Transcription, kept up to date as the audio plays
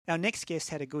Our next guest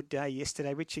had a good day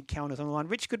yesterday. Richard Cowan is on the line.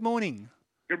 Rich, good morning.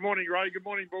 Good morning, Ray. Good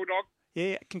morning, Bulldog.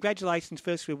 Yeah, congratulations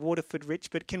first with Waterford,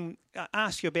 Rich. But can I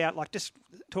ask you about, just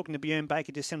talking to Bjorn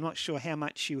Baker, I'm not sure how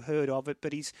much you heard of it,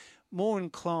 but he's more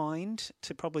inclined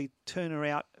to probably turn her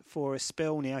out for a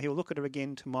spell now. He'll look at her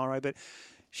again tomorrow, but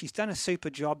she's done a super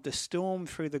job to storm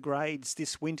through the grades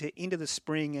this winter into the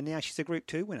spring, and now she's a Group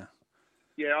 2 winner.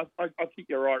 Yeah, I think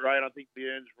you're right, Ray, and I think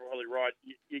Bjorn's really right.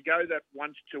 You go that 1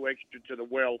 to 2 extra to the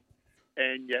well,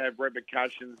 and you have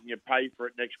repercussions, and you pay for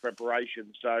it next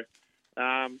preparation. So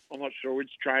I'm not sure which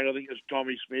trainer. I think it was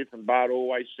Tommy Smith, and Bart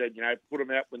always said, put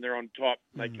them out when they're on top,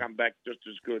 and they come back just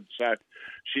as good. So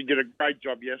she did a great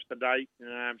job yesterday.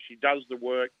 She does the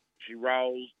work, she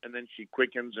rolls, and then she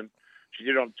quickens, and she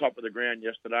did it on top of the ground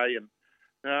yesterday. And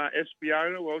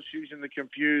Espiona, well, she's in the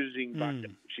confusing bucket.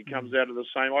 She comes out of the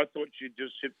same. I thought she'd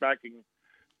just sit back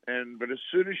but as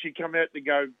soon as she come out to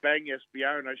go bang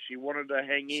Espiona, she wanted to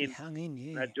hang in. She hung in,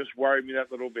 yeah. That just worried me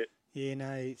that little bit. Yeah,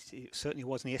 no, it certainly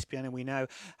wasn't Espiona, we know.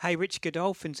 Hey, Rich,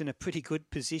 Godolphin's in a pretty good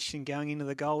position going into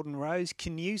the Golden Rose.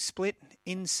 Can you split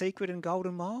In Secret and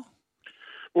Golden Mile?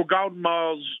 Well, Golden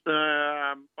Mile's,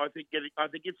 I think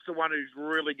it's the one who's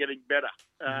really getting better.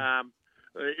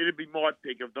 It'd be my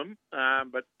pick of them,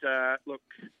 but look,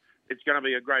 it's going to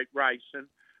be a great race.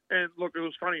 And look, it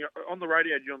was funny on the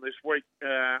radio during this week.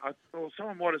 I thought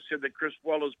someone might have said that Chris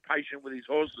Waller's patient with his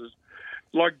horses,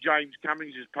 like James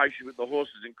Cummings is patient with the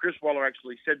horses. And Chris Waller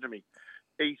actually said to me,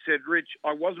 he said, "Rich,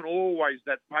 I wasn't always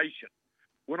that patient.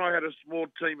 When I had a small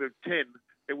team of 10,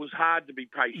 it was hard to be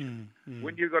patient.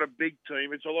 When you've got a big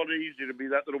team, it's a lot easier to be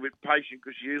that little bit patient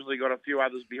because you usually got a few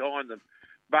others behind them.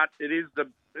 But it is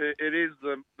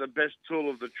the best tool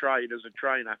of the trade as a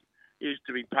trainer is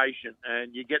to be patient,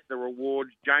 and you get the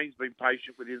rewards. Jane's been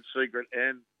patient with In Secret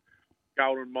and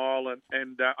Golden Mile,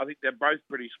 and I think they're both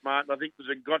pretty smart. And I think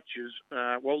Zagotcha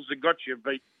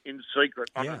beat In Secret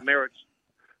on the merits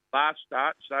last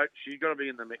start, so she's got to be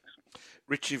in the mix.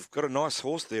 Rich, you've got a nice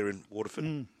horse there in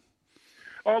Waterford.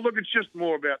 Oh, look, it's just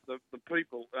more about the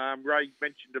people. Ray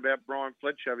mentioned about Brian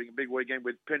Fletcher having a big weekend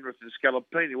with Penrith and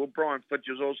Scalapini. Well, Brian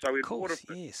Fletcher's also in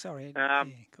Waterford. Yeah, sorry.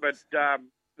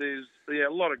 There's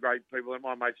a lot of great people. And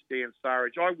my mate Stan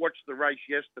Sarich. I watched the race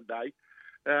yesterday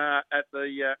at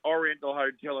the Oriental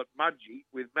Hotel at Mudgee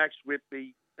with Max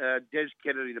Whitby, Des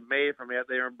Kennedy, the mayor from out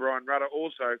there, and Brian Rudder.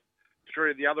 Also,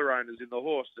 3 of the other owners in the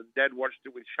horse. And Dad watched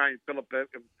it with Shane Phillip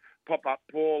and Pop-Up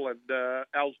Paul and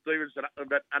Al Stevenson,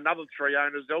 but another 3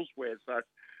 owners elsewhere. So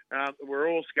we're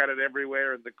all scattered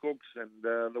everywhere, and the Cooks and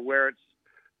the Werrits.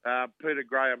 Peter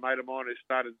Gray, a mate of mine who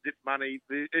started Zip Money.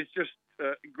 It's just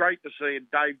great to see. And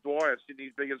Dave Dwyer,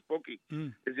 Sydney's biggest bookie,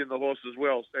 is in the horse as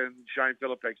well, and Shane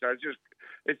Philippek. So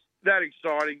it's that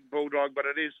exciting, Bulldog, but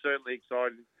it is certainly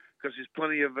exciting because there's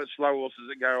plenty of slow horses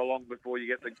that go along before you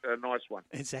get the nice one.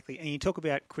 Exactly. And you talk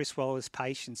about Chris Waller's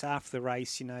patience after the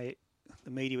race, the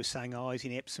media was saying, he's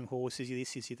in Epsom horses,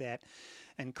 this, that.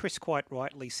 And Chris quite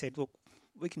rightly said, look,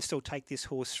 we can still take this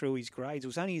horse through his grades. It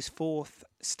was only his 4th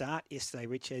start yesterday,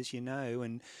 Rich, as you know,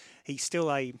 and he's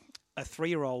still a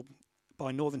 3-year-old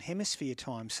by Northern Hemisphere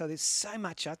time. So there's so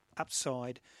much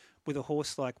upside with a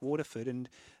horse like Waterford, and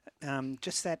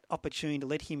just that opportunity to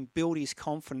let him build his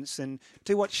confidence and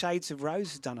do what Shades of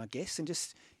Rose has done, I guess, and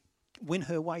just win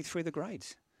her way through the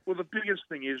grades. Well, the biggest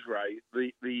thing is, Ray,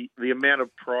 the amount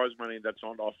of prize money that's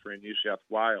on offer in New South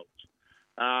Wales.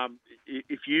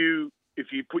 If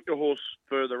you put your horse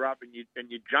further up and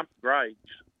you jump grades,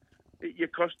 you're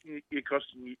costing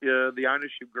the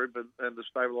ownership group and the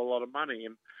stable a lot of money.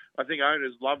 And I think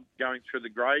owners love going through the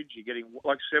grades. You're getting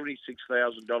like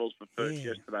 $76,000 for first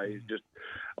yesterday. Is just.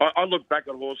 I look back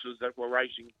at horses that were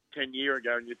racing 10 years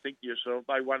ago, and you think to yourself,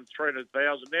 they won $300,000.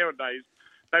 Nowadays,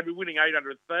 they'd be winning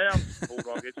 $800,000.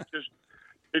 Bulldog.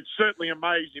 It's certainly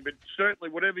amazing, but certainly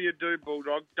whatever you do,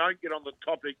 Bulldog, don't get on the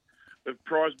topic of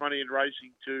prize money in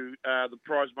racing to the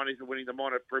prize money for winning the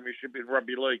minor premiership in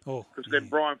rugby league, because then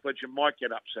Brian Fletcher might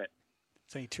get upset.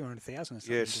 It's only 200,000 or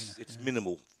something. Yes, it's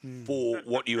minimal for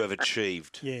what you have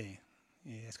achieved. Yeah,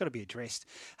 it's got to be addressed.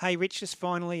 Hey, Rich, just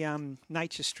finally,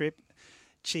 Nature Strip.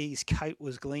 His coat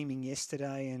was gleaming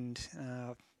yesterday, and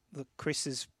look, Chris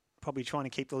is probably trying to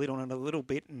keep the lid on it a little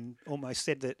bit and almost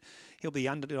said that he'll be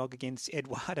underdog against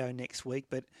Eduardo next week.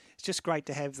 But it's just great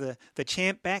to have the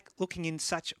champ back looking in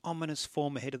such ominous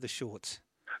form ahead of the shorts.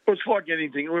 Well, it's like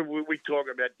anything. We talk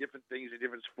about different things in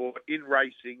different sport. In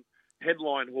racing,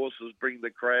 headline horses bring the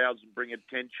crowds and bring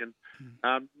attention.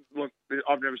 Look,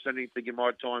 I've never seen anything in my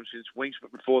time since Winks,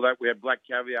 but before that we had Black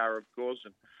Caviar, of course,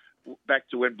 and back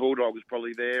to when Bulldog was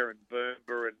probably there, and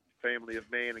Burma and Family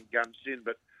of Man and Gun Sin.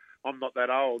 But I'm not that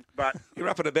old. But You're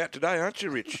up and about today, aren't you,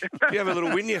 Rich? You have a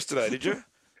little win yesterday, did you?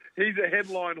 he's a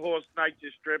headline horse,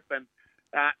 Nature Strip, and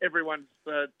everyone's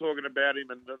talking about him.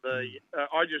 And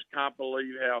I just can't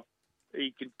believe how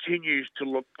he continues to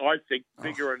look, I think,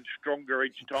 bigger and stronger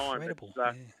each time.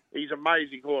 He's an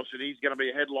amazing horse, and he's going to be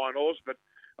a headline horse. But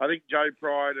I think Joe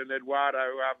Pride and Eduardo,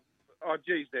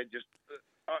 they're just...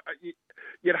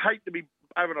 you'd hate to be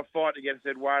having a fight against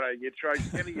Eduardo. You throw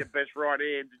 10 of your best right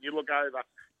hands, and you look over,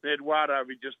 and Eduardo will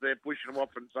be just there pushing him off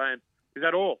and saying, is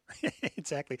that all?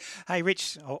 Exactly. Hey,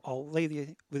 Rich, I'll leave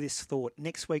you with this thought.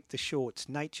 Next week, the shorts,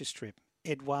 Nature Strip,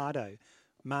 Eduardo,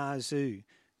 Marzu,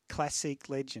 Classic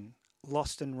Legend,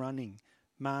 Lost and Running,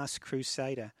 Mars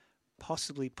Crusader,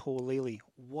 possibly Paul Lely.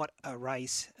 What a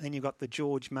race. And then you've got the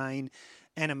George Main,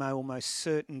 Animo almost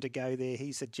certain to go there.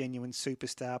 He's a genuine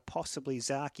superstar, possibly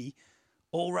Zaki.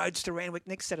 All roads to Randwick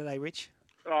next Saturday, Rich.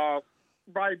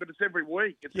 Ray, but it's every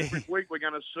week. Every week we're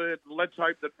going to see it. Let's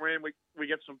hope that Randwick, we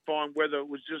get some fine weather. It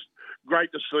was just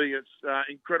great to see. It's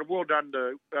incredible. Well done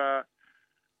to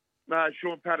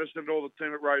Sean Patterson and all the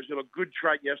team at Rosehill. A good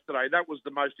track yesterday. That was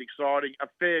the most exciting. A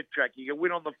fair track. You can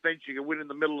win on the fence. You can win in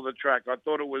the middle of the track. I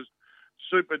thought it was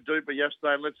super duper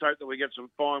yesterday. Let's hope that we get some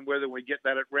fine weather and we get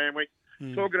that at Randwick.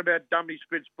 Talking about Dummy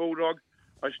Spitz Bulldog,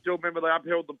 I still remember they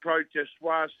upheld the protest,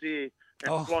 Swazier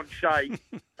and Blanchet,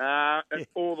 and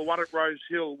all the one at Rose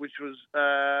Hill, which was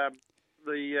the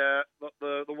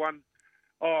one.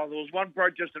 Oh, there was one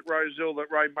protest at Rose Hill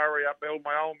that Ray Murray upheld.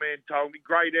 My old man told me,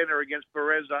 great enter against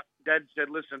Pereza. Dad said,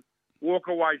 listen, walk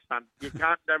away, son. You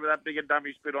can't have that big a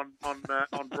dummy spit on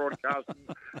broadcasting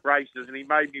races. And he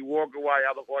made me walk away.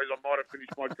 Otherwise, I might have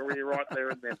finished my career right there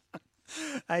and then.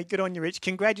 Hey, good on you, Rich.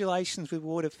 Congratulations with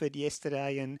Waterford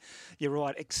yesterday. And you're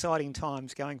right, exciting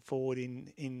times going forward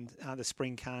in the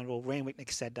Spring Carnival. Randwick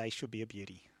next Saturday should be a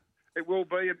beauty. It will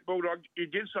be. And Bulldog, you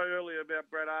did say earlier about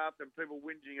Brad Arthur and people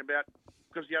whinging about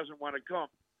because he hasn't won a comp.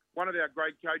 One of our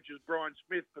great coaches, Brian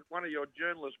Smith, but one of your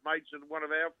journalist mates and one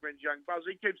of our friends, Young Buzz,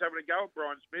 he keeps having a go at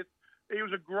Brian Smith. He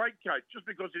was a great coach. Just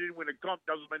because he didn't win a comp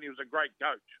doesn't mean he was a great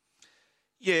coach.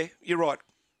 Yeah, you're right.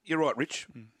 You're right, Rich.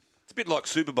 It's a bit like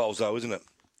Super Bowls, though, isn't it?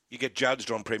 You get judged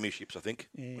on premierships, I think,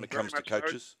 when it comes to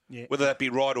coaches. So. Yeah. Whether that be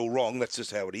right or wrong, that's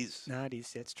just how it is. No, it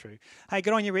is. That's true. Hey,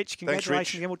 good on you, Rich. Congratulations. Thanks,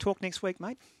 Rich. Again. We'll talk next week,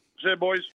 mate. See you, boys.